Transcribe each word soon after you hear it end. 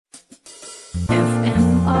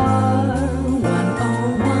FMR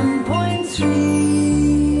 101.3.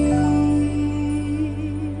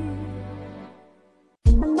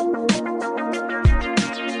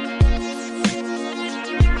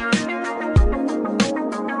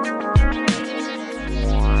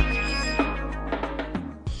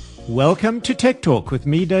 Welcome to Tech Talk with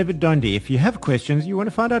me, David Dondi. If you have questions, you want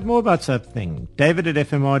to find out more about something, David at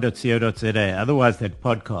fmr.co.za, otherwise that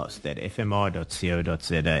podcast at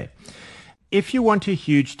fmr.co.za. If you want a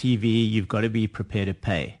huge TV, you've got to be prepared to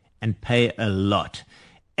pay, and pay a lot.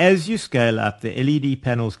 As you scale up, the LED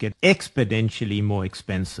panels get exponentially more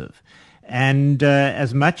expensive. And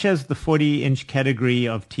as much as the 40-inch category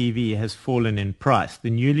of TV has fallen in price, the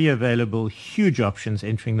newly available huge options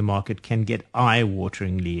entering the market can get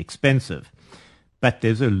eye-wateringly expensive. But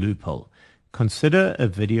there's a loophole. Consider a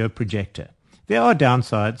video projector. There are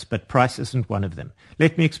downsides, but price isn't one of them.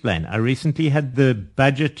 Let me explain. I recently had the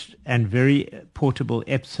budget and very portable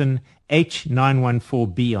Epson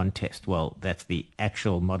H914B on test. Well, that's the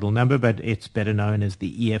actual model number, but it's better known as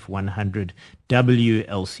the EF100W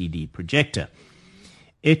LCD projector.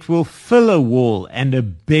 It will fill a wall, and a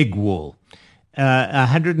big wall.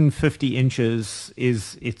 150 inches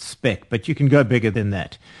is its spec, but you can go bigger than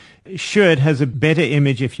that. Sure, it has a better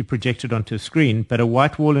image if you project it onto a screen, but a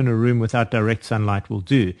white wall in a room without direct sunlight will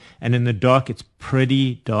do, and in the dark it's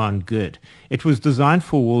pretty darn good. It was designed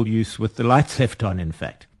for wall use with the lights left on, in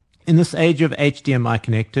fact. In this age of HDMI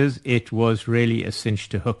connectors, it was really a cinch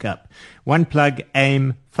to hook up. One plug,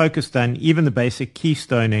 aim, focus done, even the basic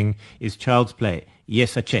keystoning is child's play.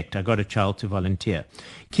 Yes, I checked. I got a child to volunteer.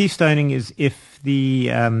 Keystoning is if the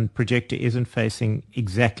projector isn't facing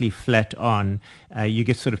exactly flat on, you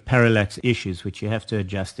get sort of parallax issues, which you have to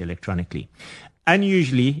adjust electronically.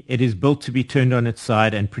 Unusually, it is built to be turned on its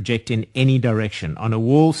side and project in any direction, on a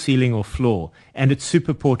wall, ceiling, or floor, and it's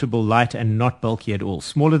super portable, light, and not bulky at all.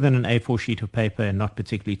 Smaller than an A4 sheet of paper and not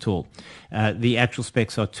particularly tall. The actual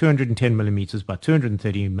specs are 210 millimeters by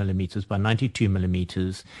 230 millimeters by 92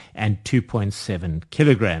 millimeters and 2.7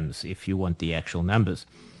 kilograms, if you want the actual numbers.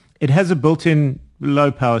 It has a built-in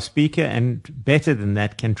low-power speaker, and better than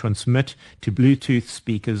that, can transmit to Bluetooth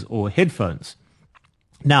speakers or headphones.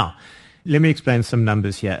 Now, let me explain some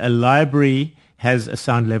numbers here. A library has a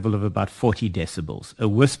sound level of about 40 decibels, a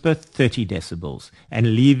whisper 30 decibels,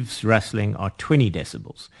 and leaves rustling are 20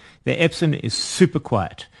 decibels. The Epson is super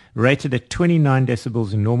quiet, rated at 29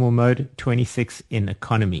 decibels in normal mode, 26 in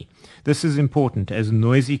economy. This is important as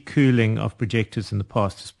noisy cooling of projectors in the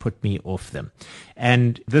past has put me off them.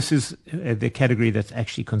 And this is the category that's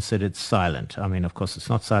actually considered silent. I mean, of course, it's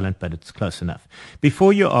not silent, but it's close enough.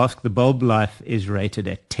 Before you ask, the bulb life is rated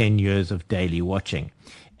at 10 years of daily watching.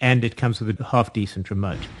 And it comes with a half-decent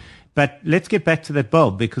remote. But let's get back to that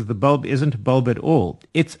bulb, because the bulb isn't a bulb at all.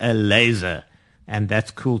 It's a laser. And that's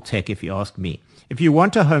cool tech if you ask me. If you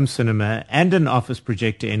want a home cinema and an office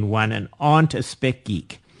projector in one and aren't a spec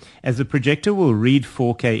geek, as the projector will read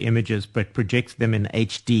 4K images but projects them in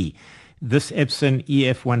HD, this Epson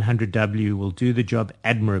EF100W will do the job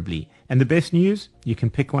admirably. And the best news, you can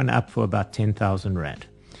pick one up for about 10,000 Rand.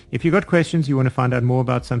 If you've got questions, you want to find out more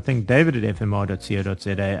about something, David at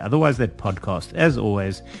fmr.co.za. Otherwise, that podcast, as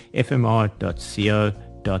always, fmr.co.za.